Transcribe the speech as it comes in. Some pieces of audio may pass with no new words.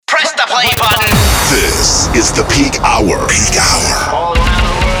play button. This is the Peak Hour. Peak Hour.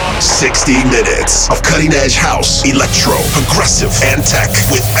 60 minutes of cutting-edge house, electro, progressive, and tech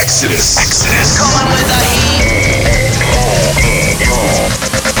with Exodus. Coming with the heat.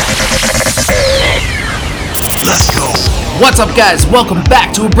 Let's go. What's up, guys? Welcome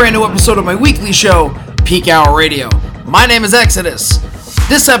back to a brand new episode of my weekly show, Peak Hour Radio. My name is Exodus.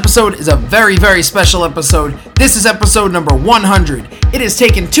 This episode is a very, very special episode. This is episode number 100. It has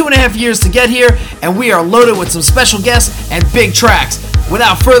taken 2.5 years to get here, and we are loaded with some special guests and big tracks.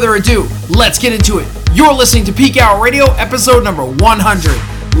 Without further ado, let's get into it. You're listening to Peak Hour Radio, episode number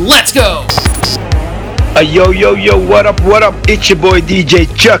 100. Let's go! Yo, what up? It's your boy DJ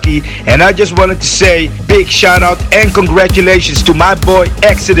Chucky, and I just wanted to say big shout out and congratulations to my boy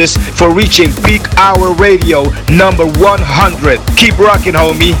Exodus for reaching Peak Hour Radio number 100. Keep rocking,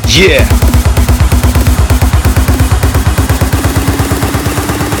 homie. Yeah.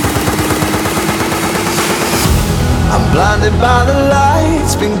 I'm blinded by the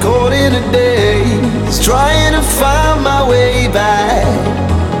lights, been caught in a daze, trying to find my way back.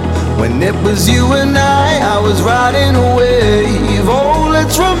 When it was you and I was riding a wave. Oh,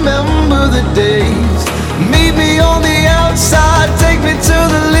 let's remember the days. Meet me on the outside, take me to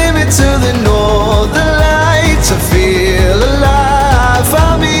the limit, to the northern lights. I feel alive.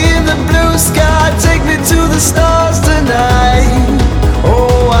 Find me in the blue sky, take me to the stars tonight.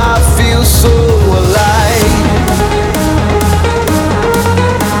 Oh, I feel so alive.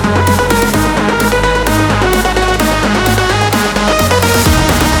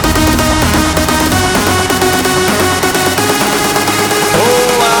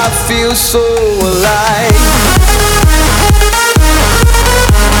 Feel so alive.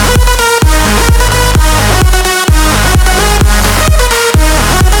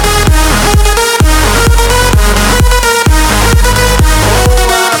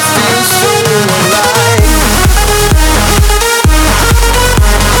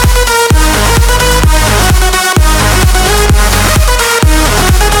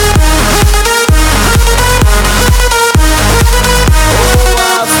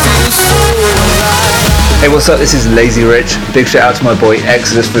 Hey, what's up? This is Lazy Rich. Big shout out to my boy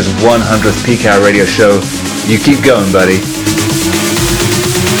Exodus for his 100th Peak Hour Radio show. You keep going, buddy.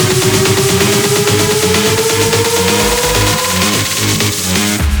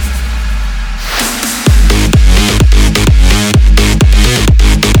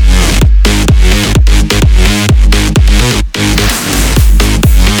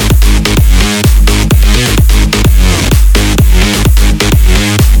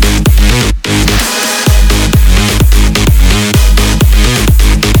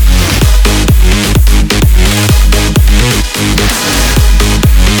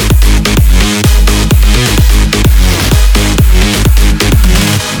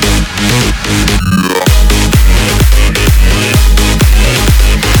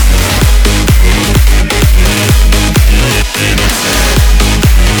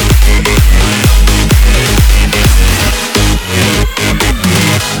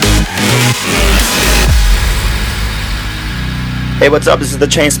 Hey, what's up? This is the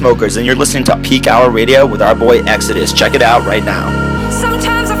Chainsmokers, and you're listening to Peak Hour Radio with our boy Exodus. Check it out right now.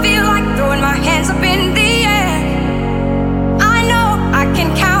 Sometimes I feel like throwing my hands up in the air. I know I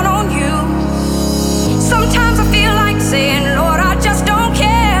can count on you. Sometimes I feel like saying, Lord, I just don't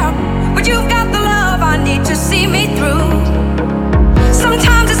care. But you've got the love I need to see me through.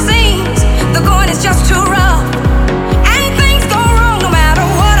 Sometimes it seems the going is just too rough.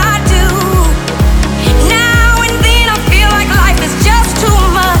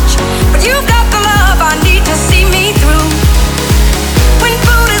 You've got the love I need to see me through.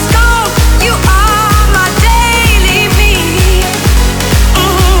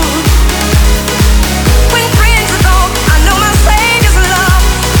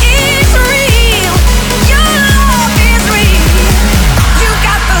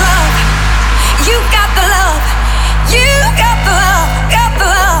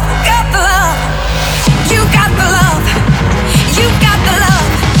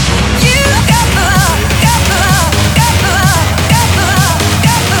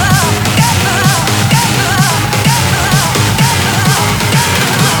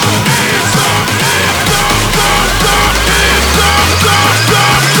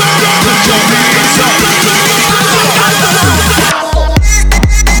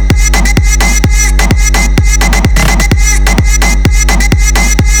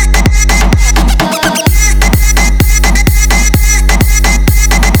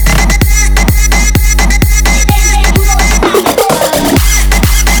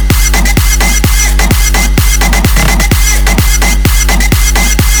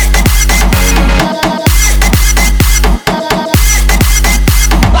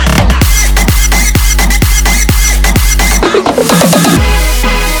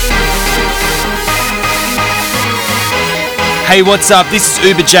 Hey, what's up? This is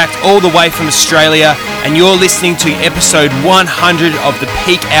Uber Jacked all the way from Australia, and you're listening to episode 100 of the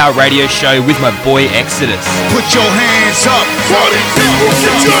Peak Hour radio show with my boy Exodus. Put your hands up, party people,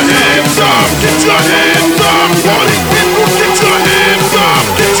 get your hands up, get your hands up, party people, get your hands up,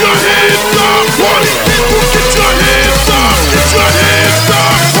 get your hands up, party people, get your hands up, get your hands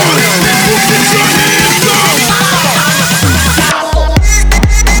up, party people, get your hands up.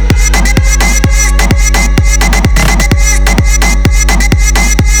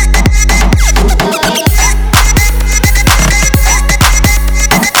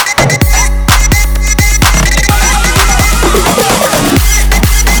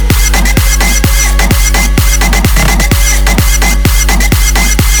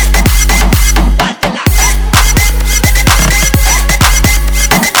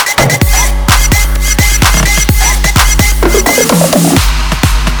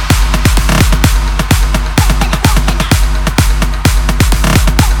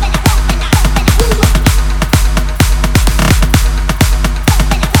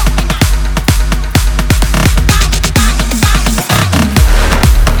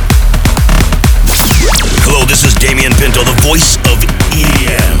 Voice of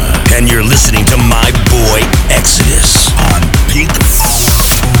EDM, and you're listening to my boy Exodus on Peakhour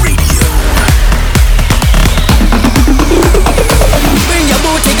Radio. Bring your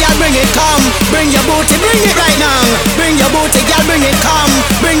booty, girl, bring it, come. Bring your booty, bring it right now. Bring your booty, girl, bring it, come.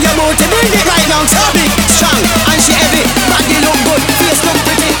 Bring your booty, bring it right now. So big, strong, and she heavy. Body look good, face look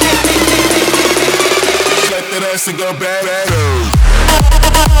pretty. Let that ass go back.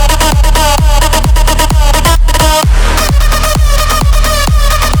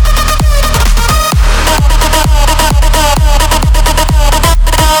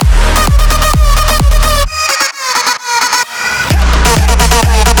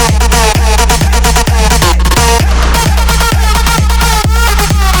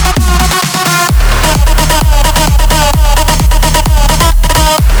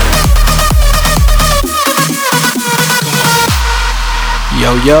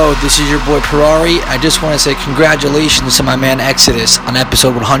 Yo, this is your boy Ferrari. I just want to say congratulations to my man Exodus on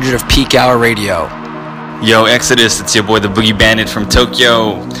episode 100 of Peak Hour Radio. Yo, Exodus, it's your boy the Boogie Bandit from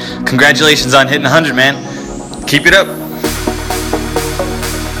Tokyo. Congratulations on hitting 100, man. Keep it up.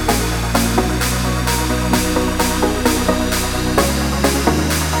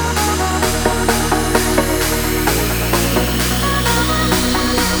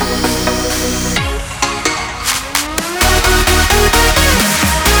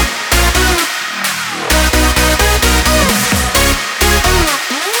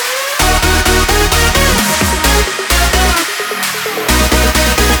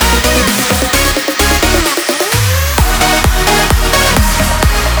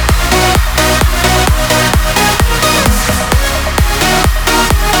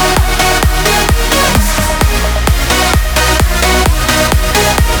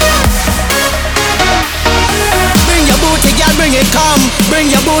 Bring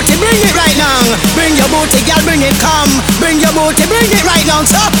your booty, bring it right now. Bring your booty, girl, bring it, come. Bring your booty, bring it right now.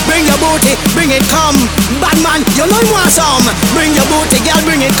 So, bring your booty, bring it, come. Bad man, you know you want some. Bring your booty, girl,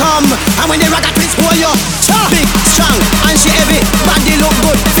 bring it, come. And when the rocket twist for you, big, strong, and she heavy. Body look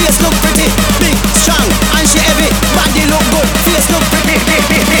good, face look pretty. Big, strong, and she heavy. Body look good, face look pretty.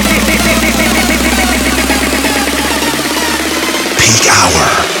 Peak Hour.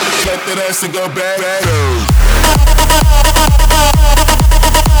 Let that ass go back.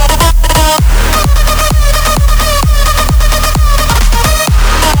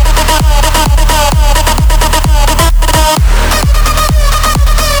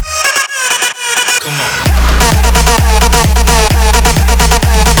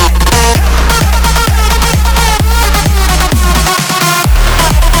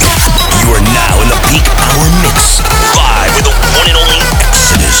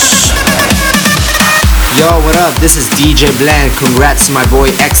 Yo, what up? This is DJ Bland. Congrats to my boy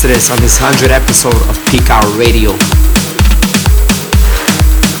Exodus on his 100th episode of Peak Hour Radio.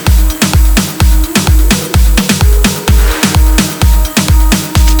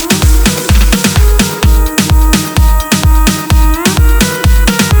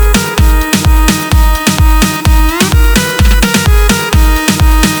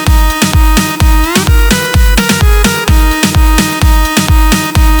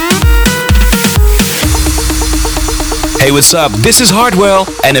 Hey, what's up? This is Hardwell,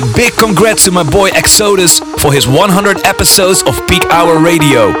 and a big congrats to my boy Exodus for his 100 episodes of Peak Hour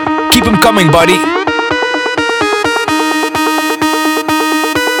Radio. Keep them coming, buddy.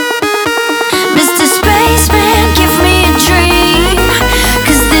 Mr. Spaceman, give me a dream,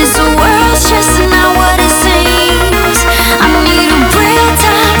 'cause this world's just not what it seems. I need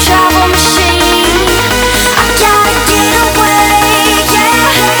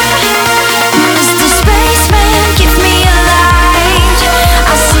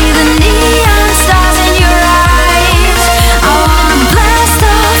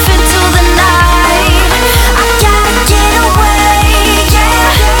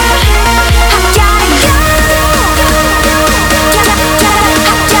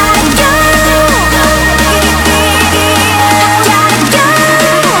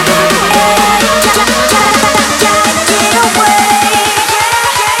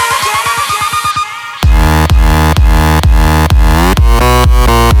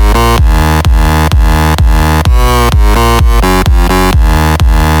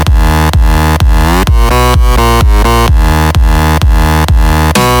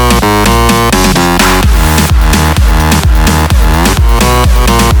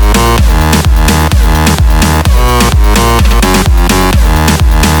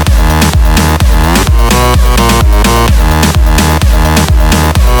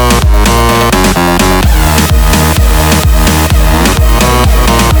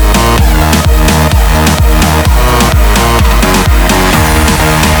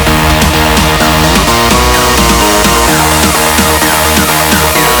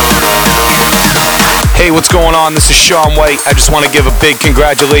what's going on? This is Sean White. I just want to give a big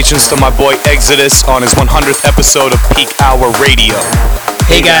congratulations to my boy Exodus on his 100th episode of Peak Hour Radio.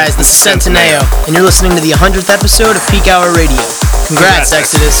 Hey guys, this is Centineo, and you're listening to the 100th episode of Peak Hour Radio. Congrats,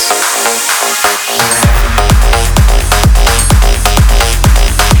 Exodus.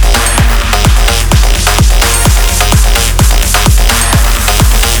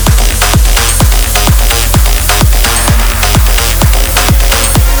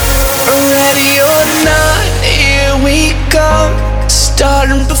 Ready or not, here we come.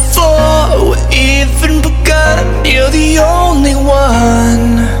 Starting before we even begun. You're the only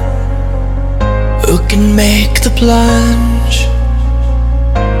one who can make the plunge.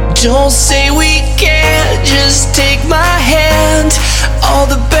 Don't say we can't, just take my hand. All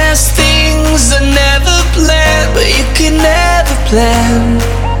the best things are never planned, but you can never plan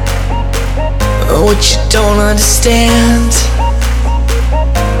what you don't understand.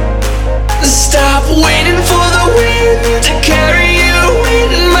 Stop waiting for the wind to carry you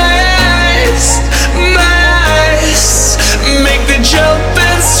in my eyes, my eyes. Make the jump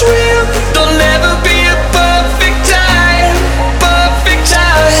and swim. There'll never be a perfect time, perfect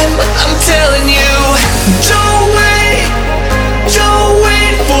time. I'm telling you, don't wait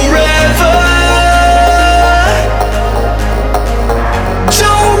forever.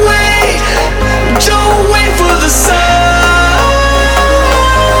 Don't wait for the sun.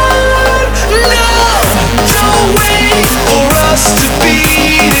 Don't wait for us to be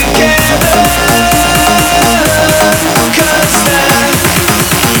together, 'cause that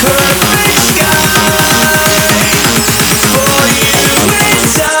perfect sky for you in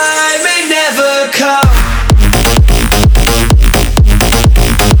time may never come.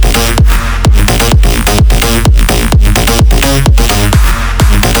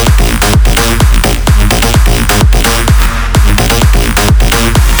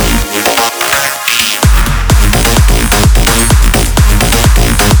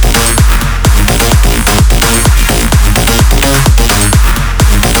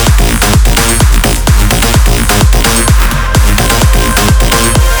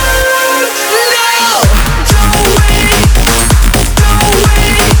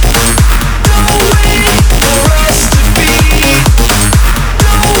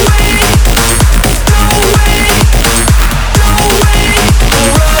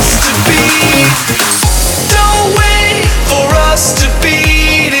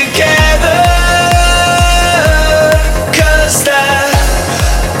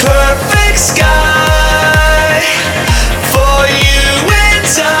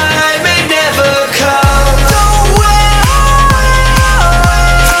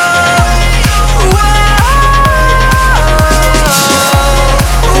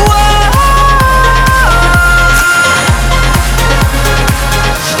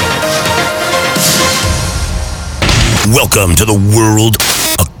 Welcome to the world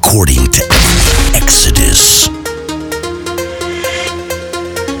according to Exodus.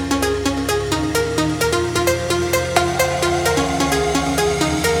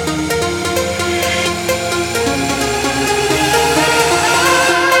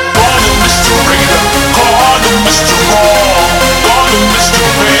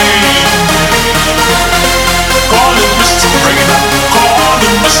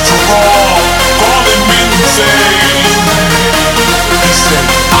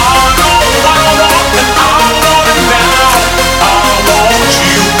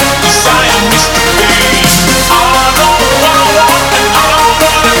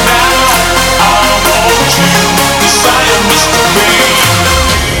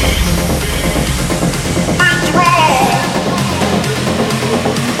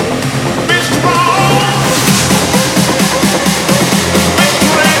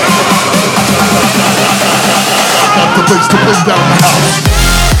 Place to bring down the house.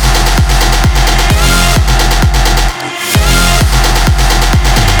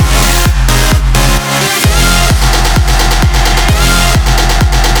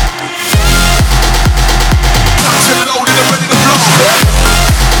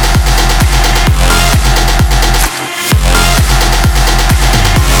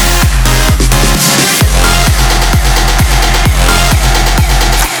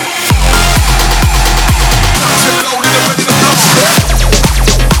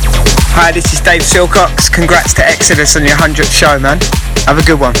 Hi, this is Dave Silcox. Congrats to Exodus on your 100th show, man. Have a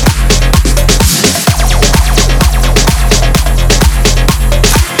good one.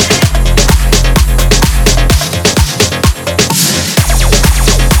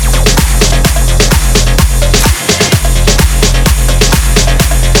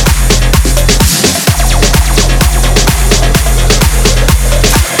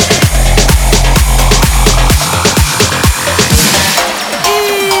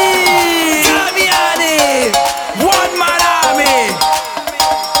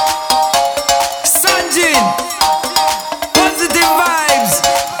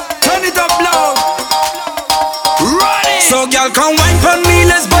 come wine pon me,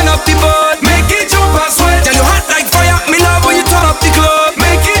 let's burn up the boat. Make it jump and sweat. Girl, you hot like fire, me love when you turn up the club.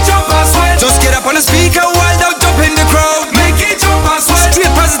 Make it jump and sweat. Just get up on the speaker, wild out, jump in the crowd. Make it jump and sweat. Straight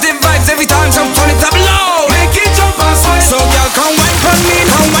positive vibes every time, so turn it up low. Make it jump and sweat. So girl, come wine pon me,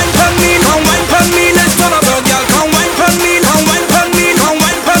 come wine pon me, come wine pon me, let's turn up. So girl, come wine pon me, come wine pon me, come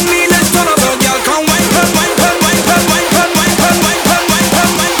wine pon me, let's turn up. So girl, come wine pon, wine pon, wine pon, wine pon, wine pon, wine pon, wine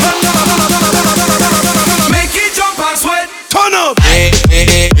pon, wine pon. Make it jump and sweat. Turn up.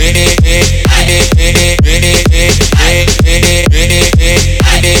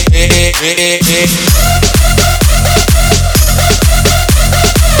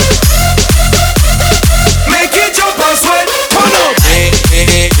 Make it jump and sweat. Turn up.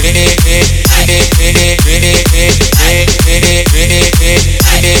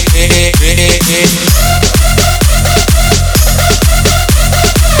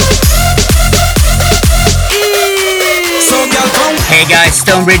 Hey guys,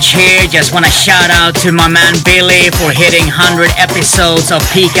 Stonebridge here. Just wanna shout out to my man Billy for hitting 100 episodes of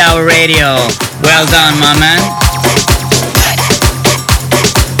Peak Hour Radio. Well done, my man.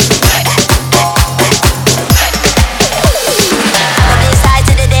 Side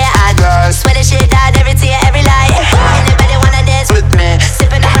to the day I go, sweat the shit out, every tear, every lie. Anybody wanna dance with me?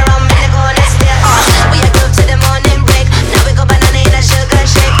 Sipping on my rum in the corner, stay we are group to the morning break. Now we go banana in a sugar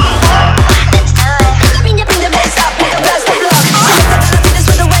shake. Let's do it. Bring the bass up, bring the blast the block. This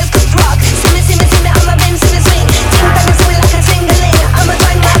with the West Coast rock. See me, I'm a bim, see me swing. Ting tang, swing like a singling. I'm a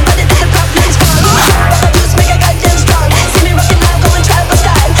twang my body to the problems from. Juice make a goddamn strong. See me rocking out, going tribal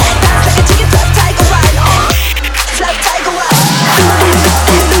style. Dance like a chicken flap tiger ride. Flap tiger ride.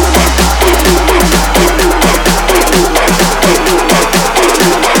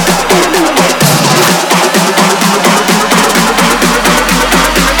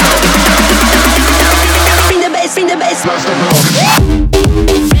 Bring the bass.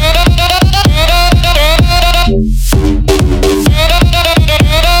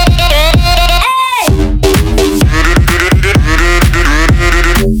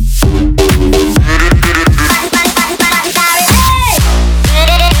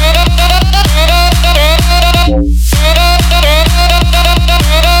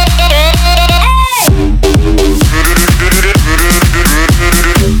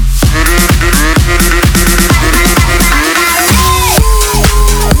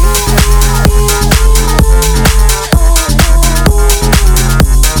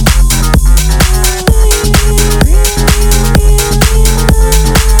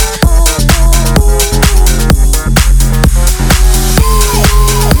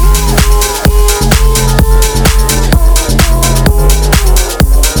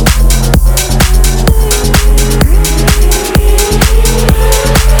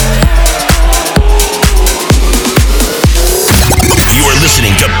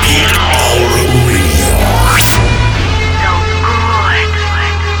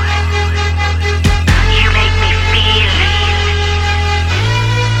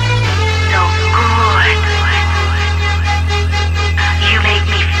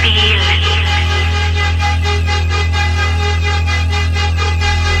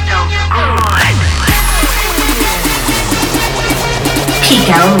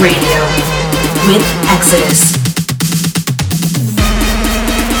 Peakhour Radio with Exodus.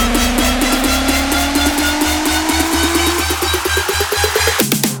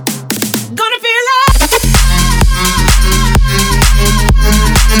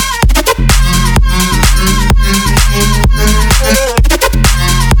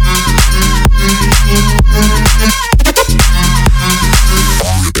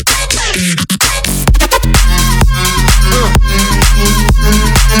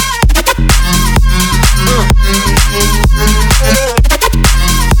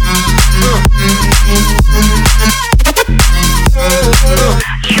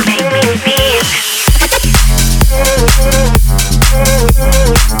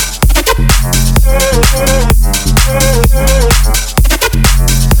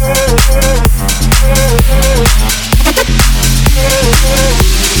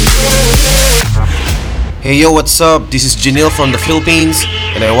 Hey yo, what's up? This is Janil from the Philippines,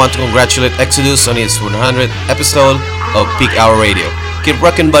 and I want to congratulate Exodus on its 100th episode of Peak Hour Radio. Keep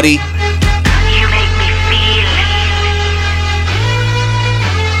rockin', buddy!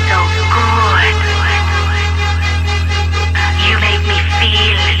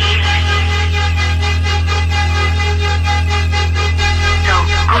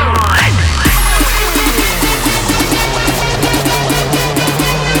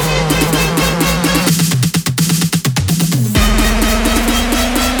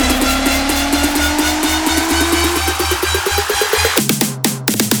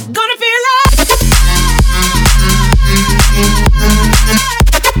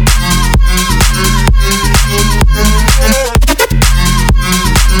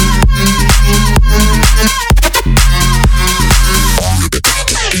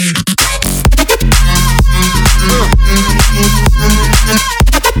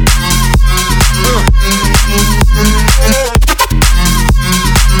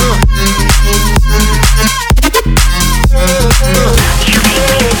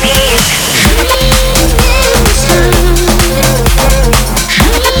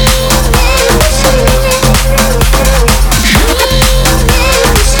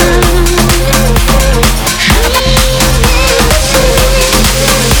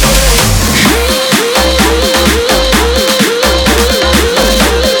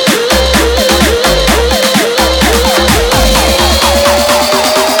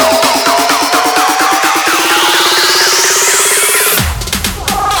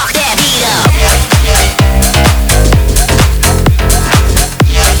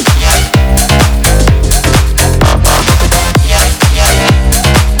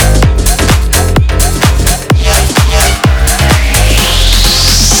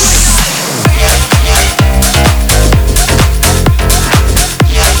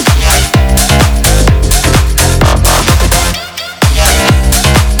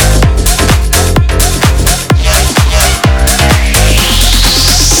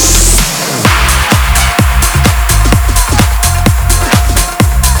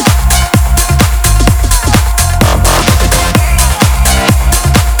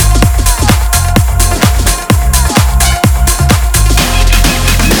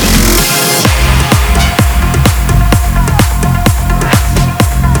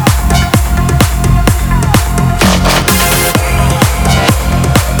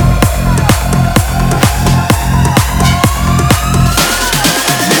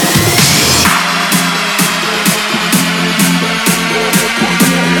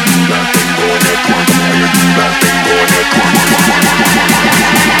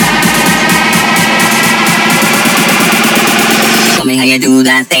 how you do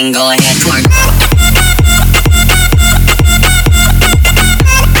that thing, go ahead, twerk.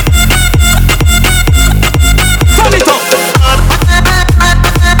 Turn it up.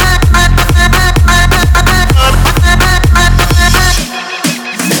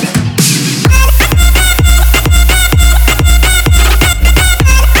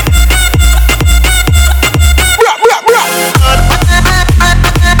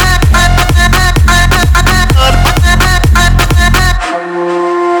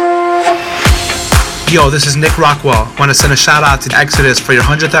 Yo, this is Nick Rockwell. Want to send a shout out to Exodus for your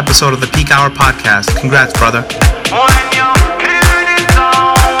 100th episode of the Peak Hour podcast. Congrats, brother. 22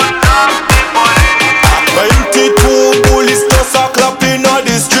 bullets just a clapping on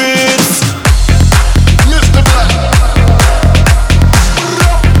the streets.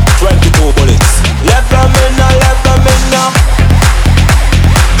 22 bullets. Left them in now, left them in now.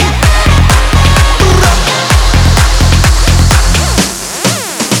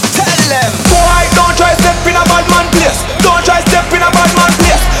 Tell them, boy, don't try step in a bad man place. Don't try step in a bad man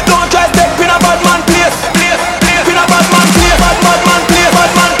place. Don't try step in a bad man place. In a bad man place, bad man place,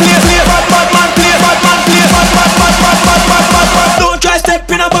 bad man place, bad man place, bad man place, bad. Don't try step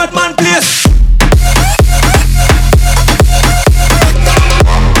in a bad man place.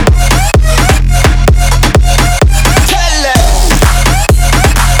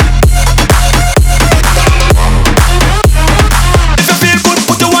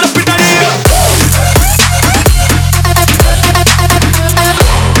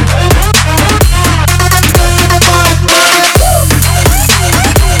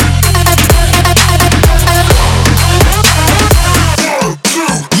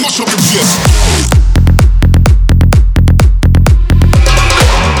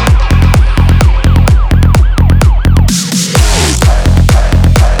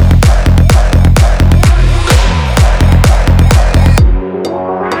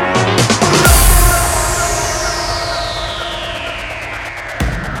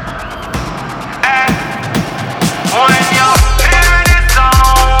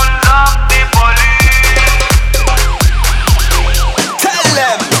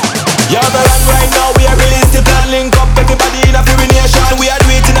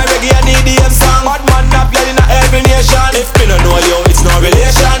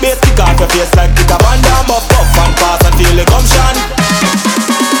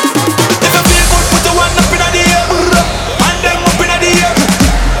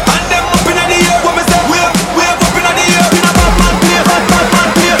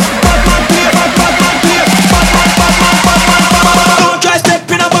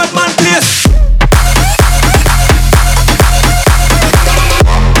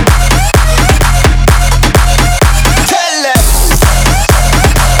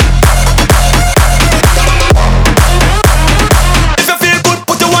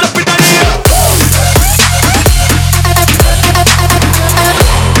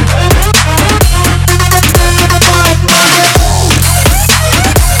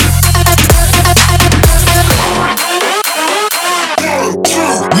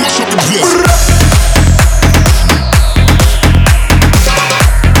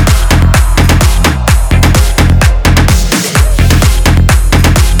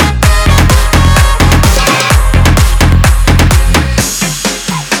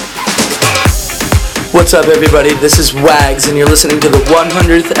 What's up, everybody? This is Wags, and you're listening to the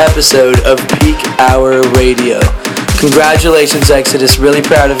 100th episode of Peak Hour Radio. Congratulations, Exodus. Really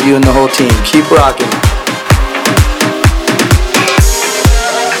proud of you and the whole team. Keep rocking.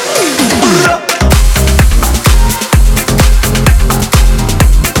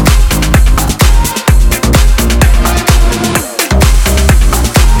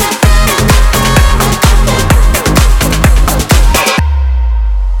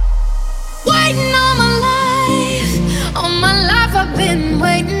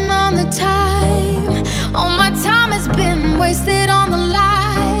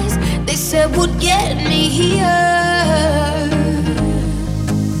 Would get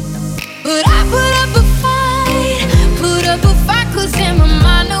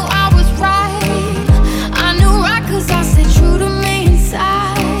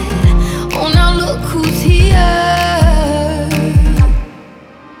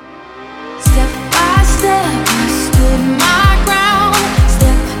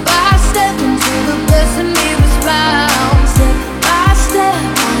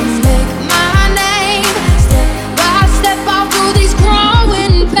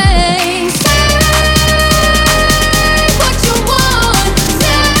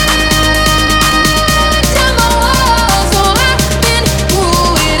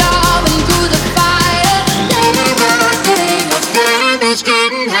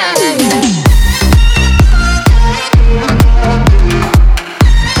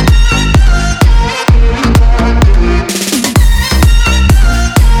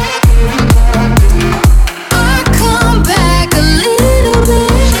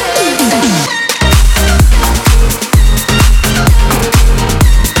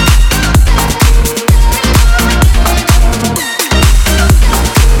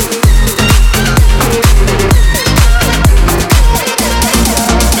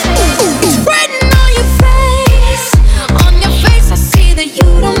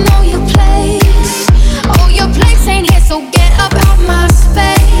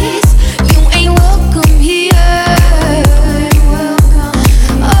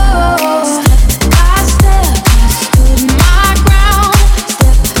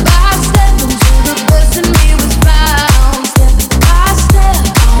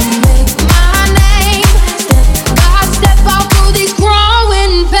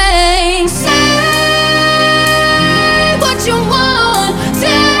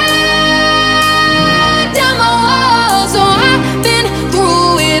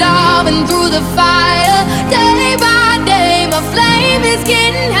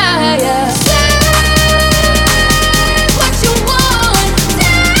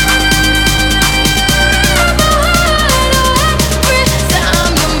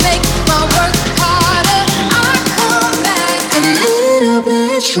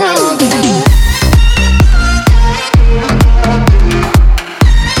stronger.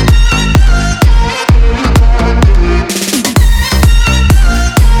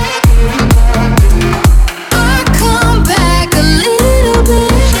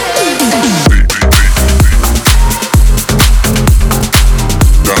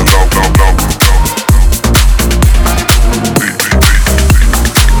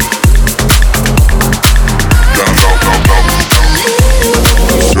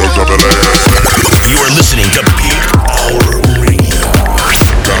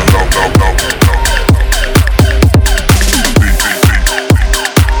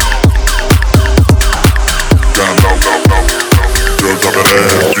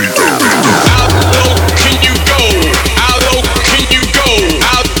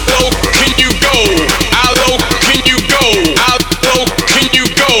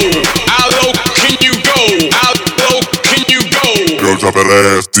 Drop that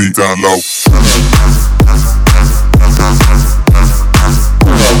ass deep down low.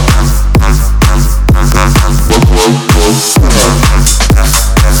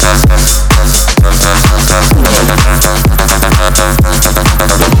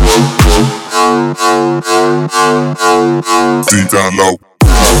 Deep down low.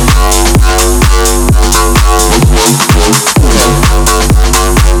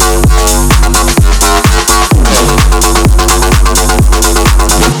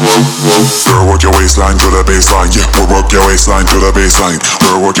 Girl, work your waistline to the baseline, yeah. We'll work your waistline to the baseline.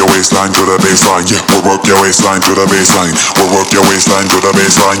 Girl, work your waistline to the baseline, yeah. We'll work your waistline to the baseline. We'll work your waistline to the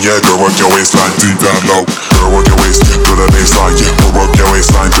baseline, yeah. Girl, work your waistline deep down low. Girl, work your waist to the baseline, yeah. We'll work your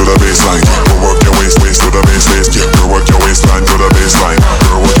waistline to the baseline. We'll work your waist to the base, yeah. Girl, work your waistline to the baseline.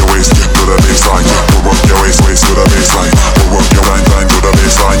 Girl, work your waist to the baseline, yeah. We'll work your waist to the baseline. We'll work your line to the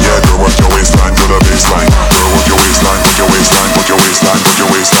baseline, yeah. Girl, work your waistline to the baseline. Girl, work your waistline, work your waistline, work your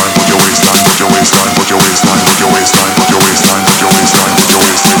waistline, work your waistline, work your waistline, work your waistline, work your waistline, work your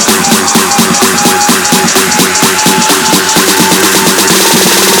waistline, work your waistline, work your waistline, work your waistline.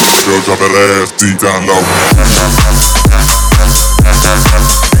 Girl, drop that ass deep down low.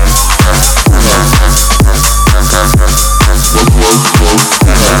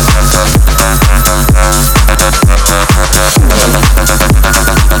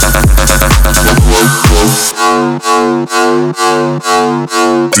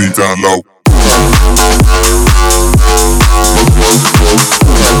 Deep down low.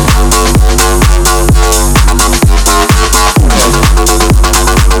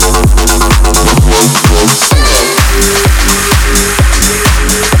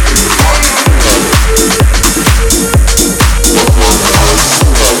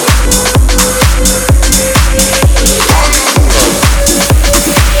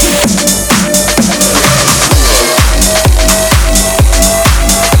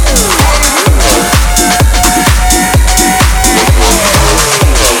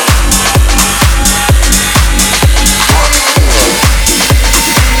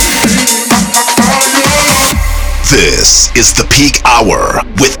 This is the Peak Hour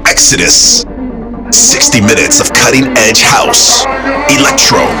with Exodus. 60 minutes of cutting-edge house,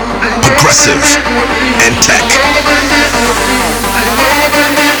 electro, progressive, and tech.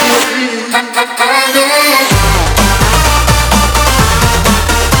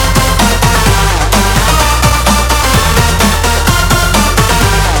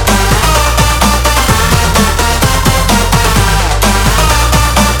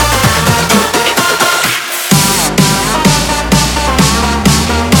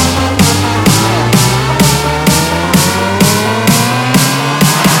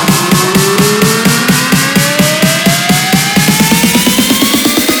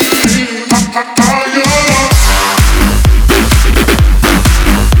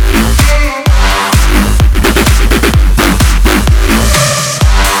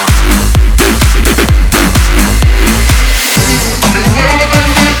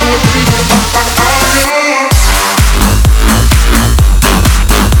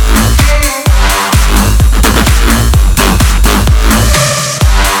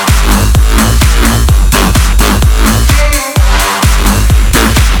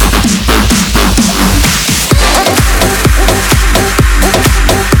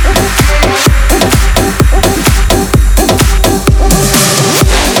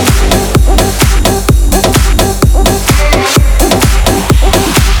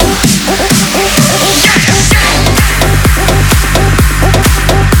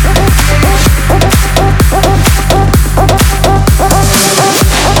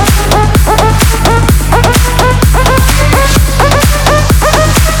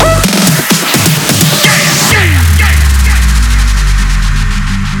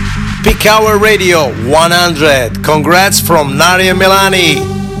 Peak Hour Radio 100. Congrats from Nadia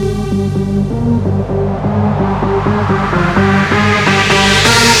Milani.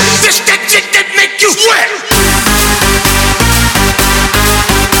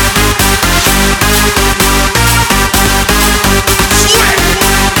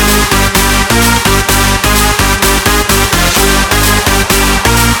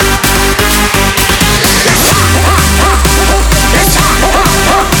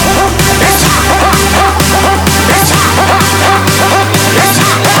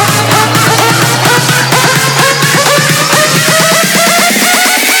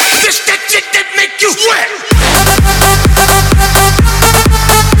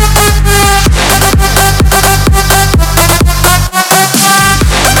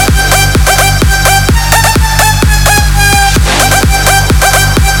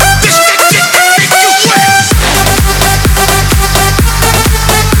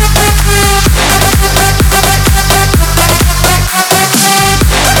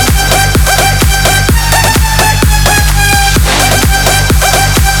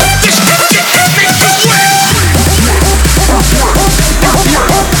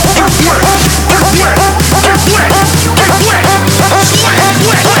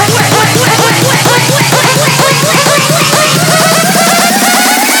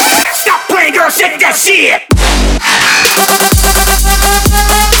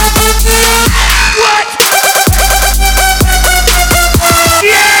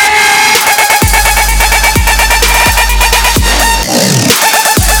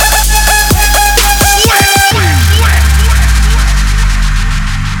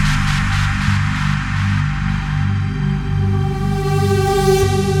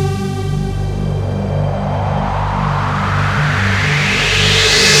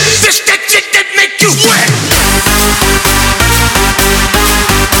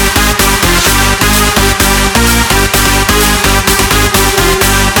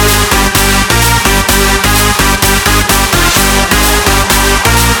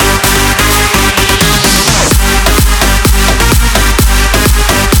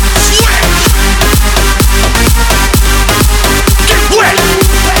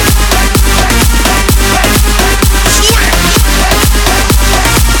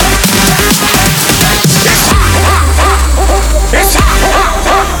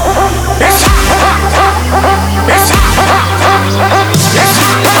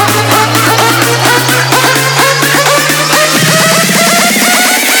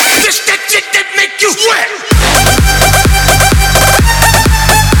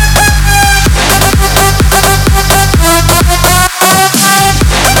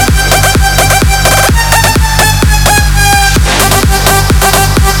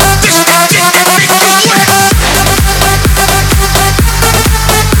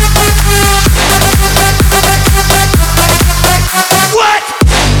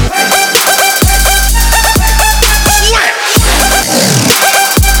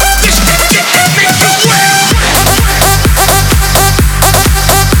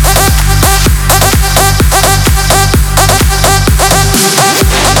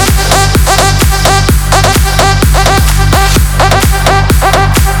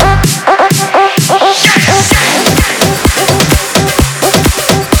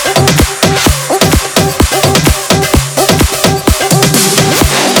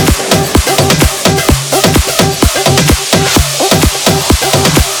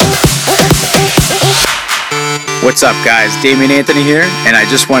 What's up, guys? Damian Anthony here, and I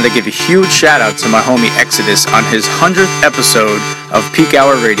just wanted to give a huge shout out to my homie Exodus on his 100th episode of Peak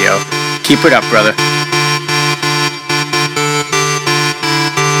Hour Radio. Keep it up, brother.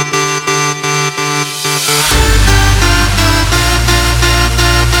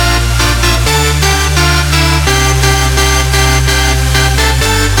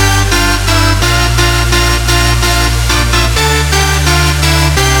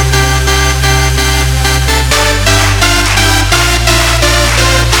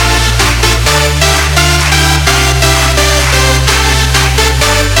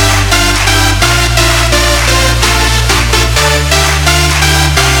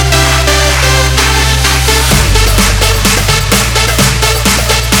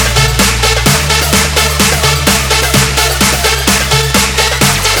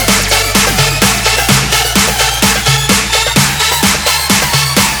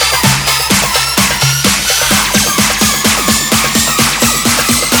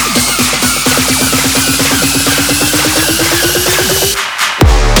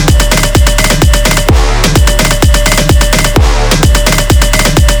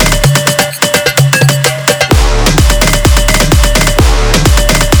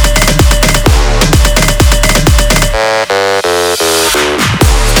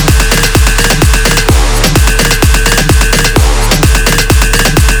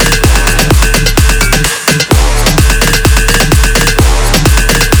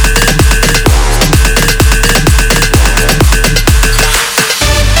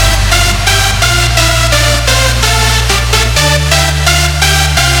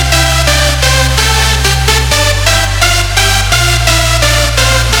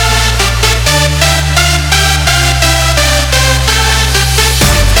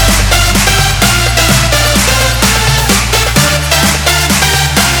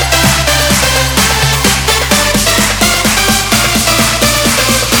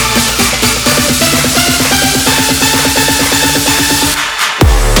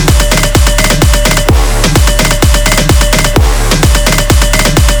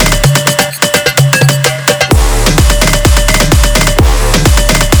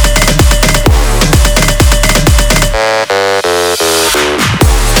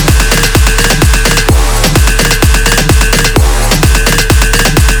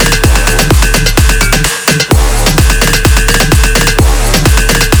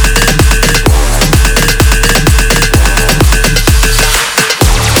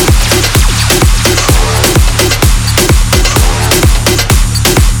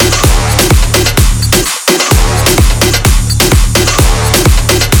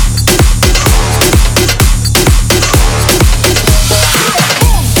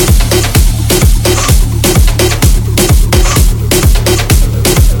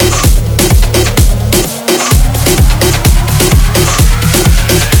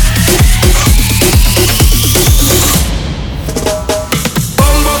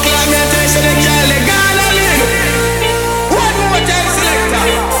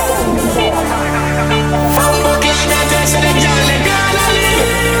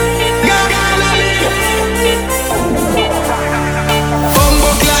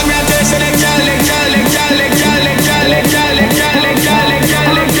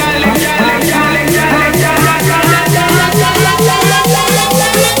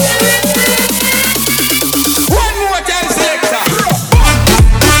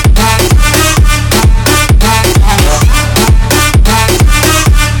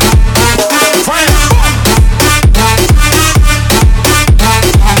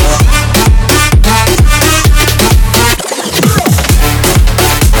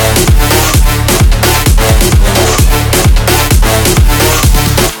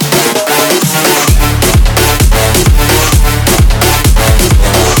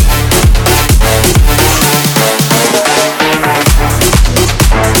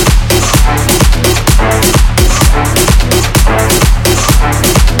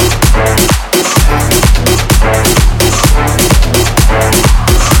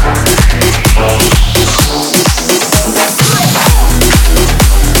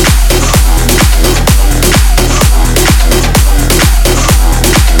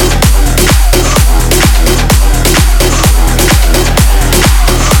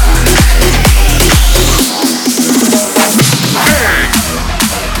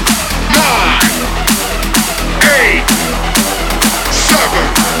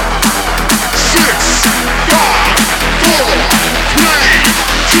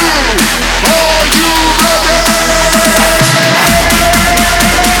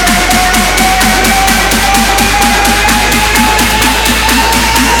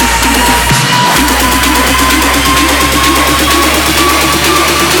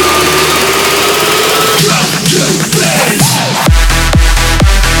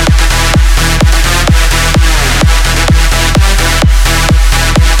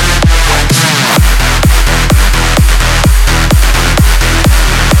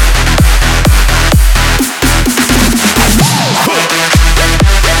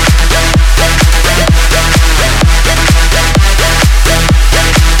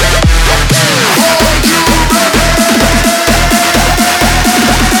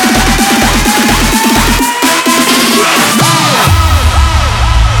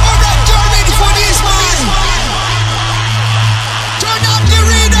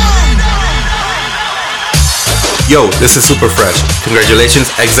 Yo, this is Super Fresh.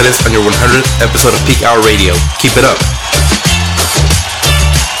 Congratulations, Exodus, on your 100th episode of Peak Hour Radio. Keep it up.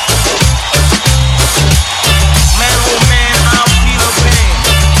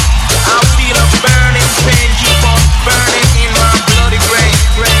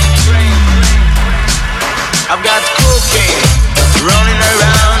 I've got cocaine running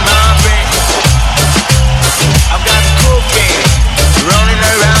around my brain. I've got cocaine running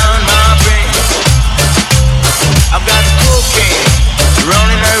around my brain. I've got cocaine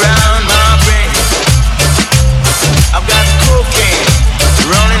running around my brain. I've got cocaine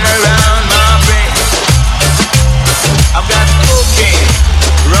running around my brain. I've got cocaine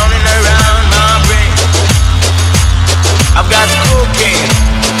running around my brain. I've got cocaine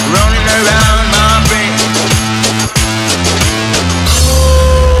running around my brain.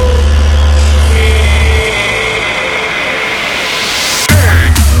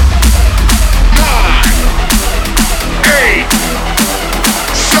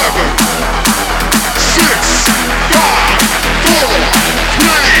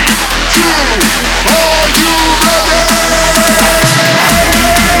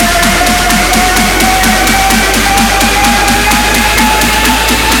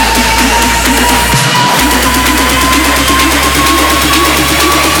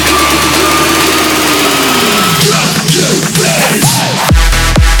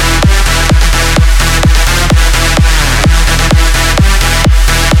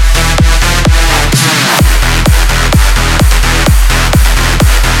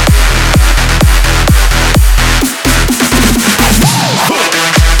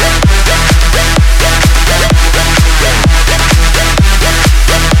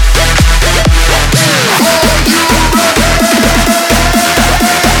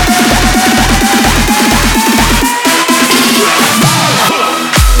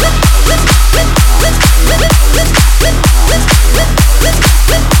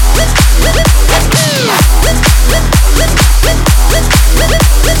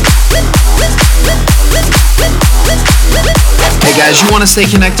 Guys, you want to stay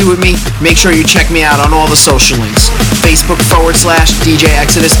connected with me? Make sure you check me out on all the social links. Facebook.com/DJ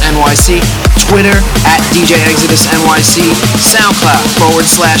Exodus NYC, Twitter @DJ Exodus NYC,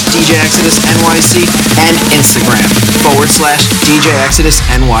 SoundCloud/DJ Exodus NYC, and Instagram/DJ Exodus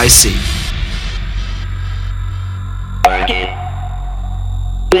NYC. Work it,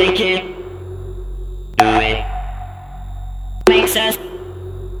 make it, do it, makes us.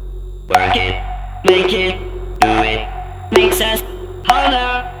 Work it, make it, do it, makes us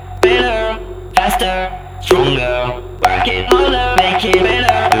harder, better, faster, stronger. Work it harder, make it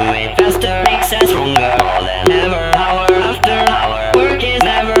better, do it faster, makes us stronger. More than ever, hour after hour, work is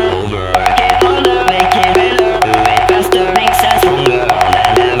never over. Work it harder, make it better, do it faster, makes us stronger. More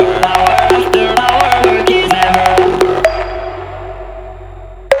than ever, hour after hour, work is never over.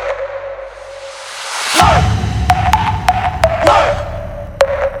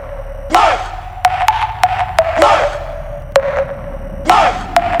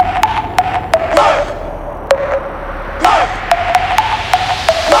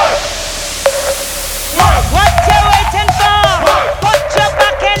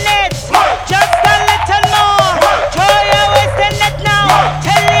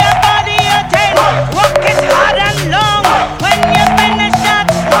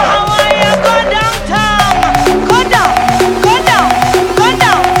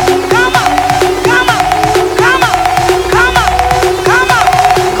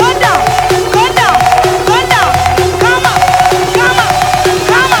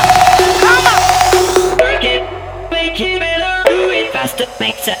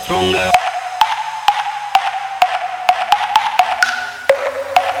 Makes it stronger.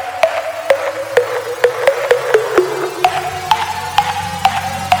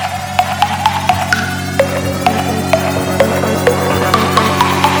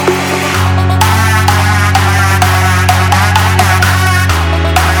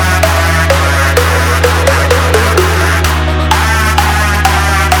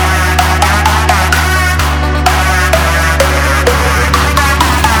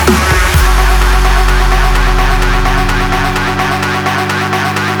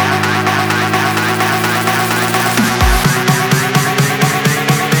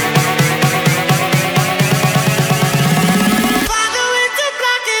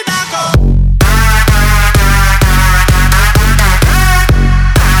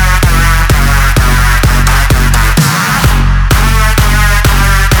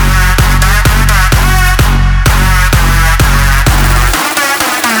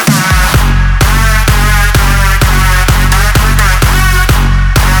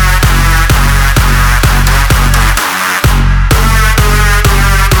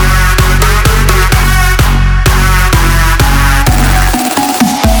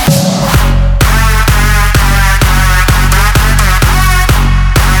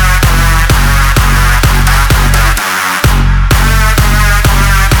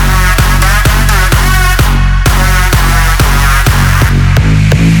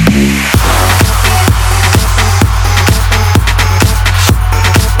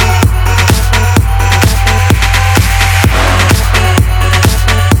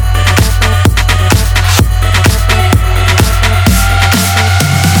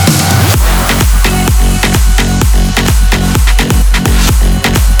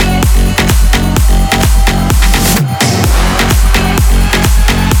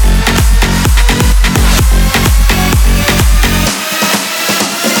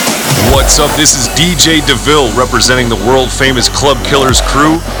 What's up? This is DJ DeVille representing the world-famous Club Killers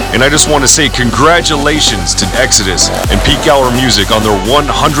crew, and I just want to say congratulations to Exodus and Peak Hour Music on their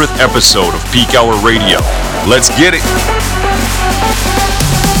 100th episode of Peak Hour Radio. Let's get it!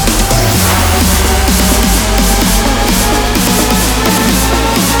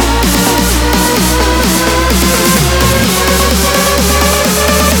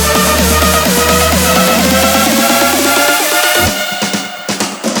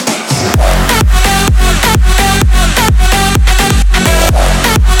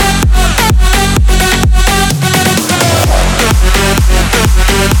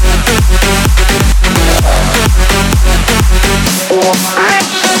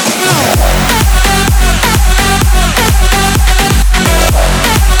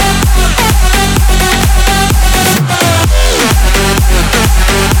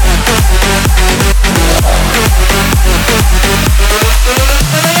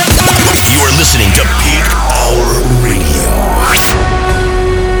 Listening to Peak Hour Radio.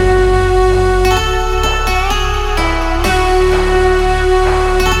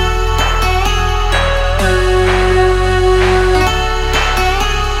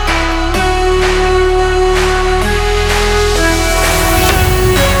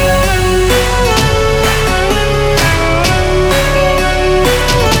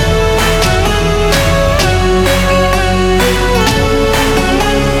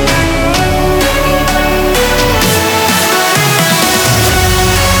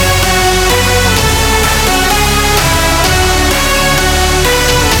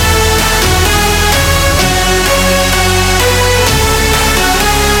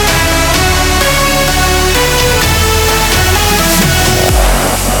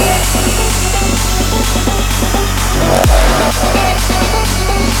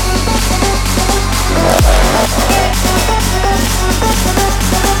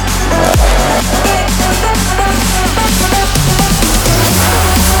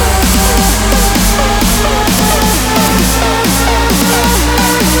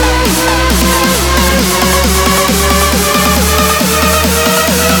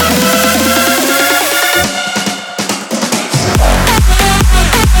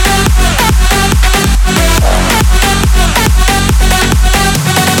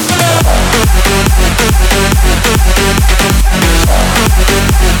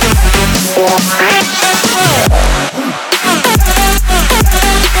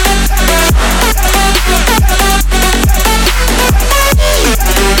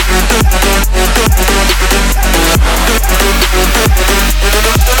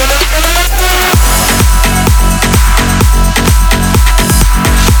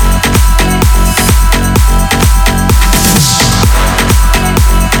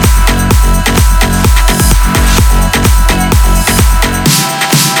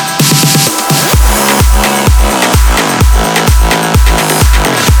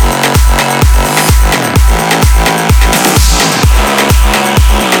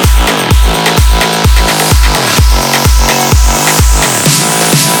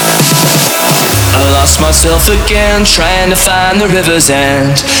 Myself again, trying to find the river's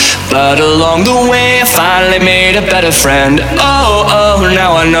end. But along the way I finally made a better friend. Oh,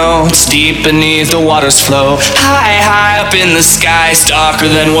 now I know it's deep beneath the water's flow. High up in the sky, it's darker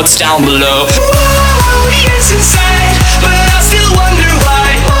than what's down below. Whoa, yes inside, but I still wonder why.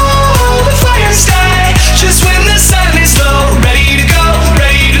 Oh, the fires die just when the sun is low. Ready to go,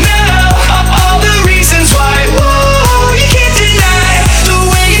 ready to know all the reasons why. Whoa, you can't deny the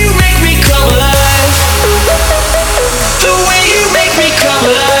way you make me come alive. The way you make me come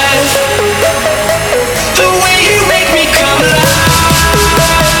alive. The way you make me come alive.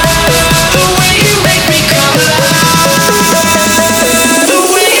 The way you make me come alive. The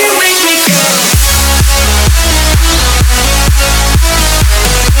way you make me come.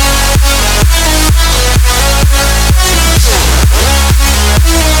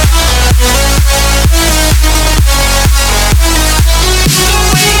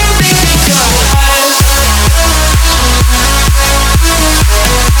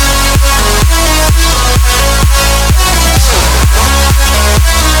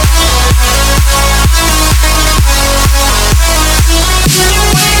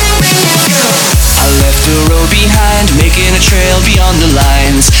 Making a trail beyond the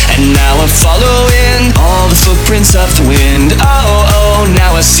lines, and now I'm following all the footprints of the wind. Oh,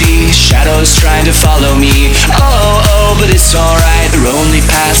 now I see shadows trying to follow me. Oh, but it's alright, they're only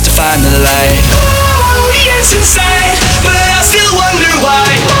paths to find the light. Oh, yes inside, but I still wonder why.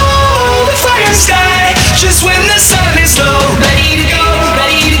 Oh, the fires die just when the sun is low. Ready to go,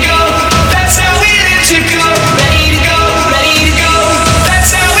 ready to go. That's how we live to go. Ready to go, ready to go.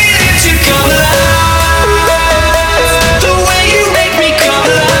 That's how we live to go.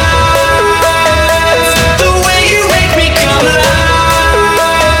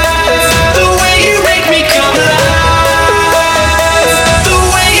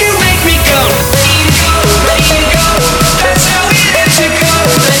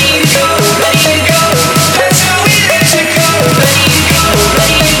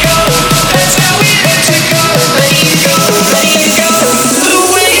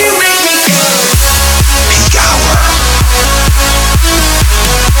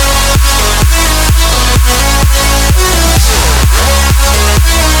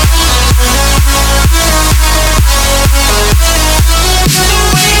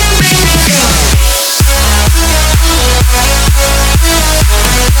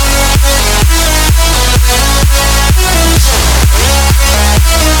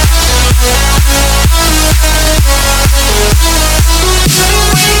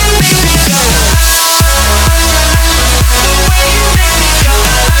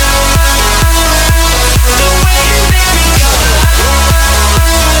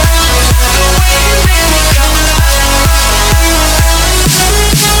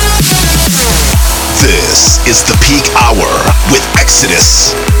 is the Peak Hour with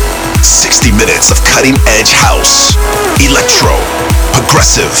Exodus. 60 minutes of cutting-edge house, electro,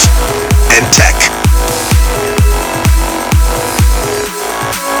 progressive, and tech.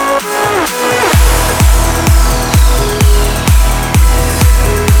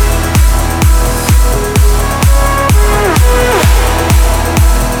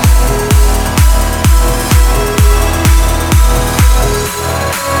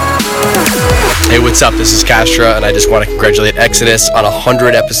 Hey, what's up? This is Castra, and I just want to congratulate Exodus on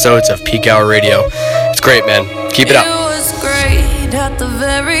 100 episodes of Peak Hour Radio. It's great, man. Keep it up. It was great at the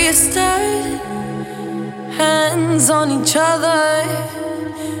very start. Hands on each other.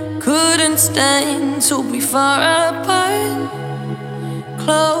 Couldn't stand to be far apart.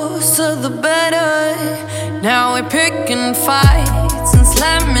 Closer the better. Now we're picking fights and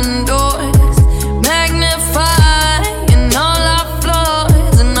slamming doors.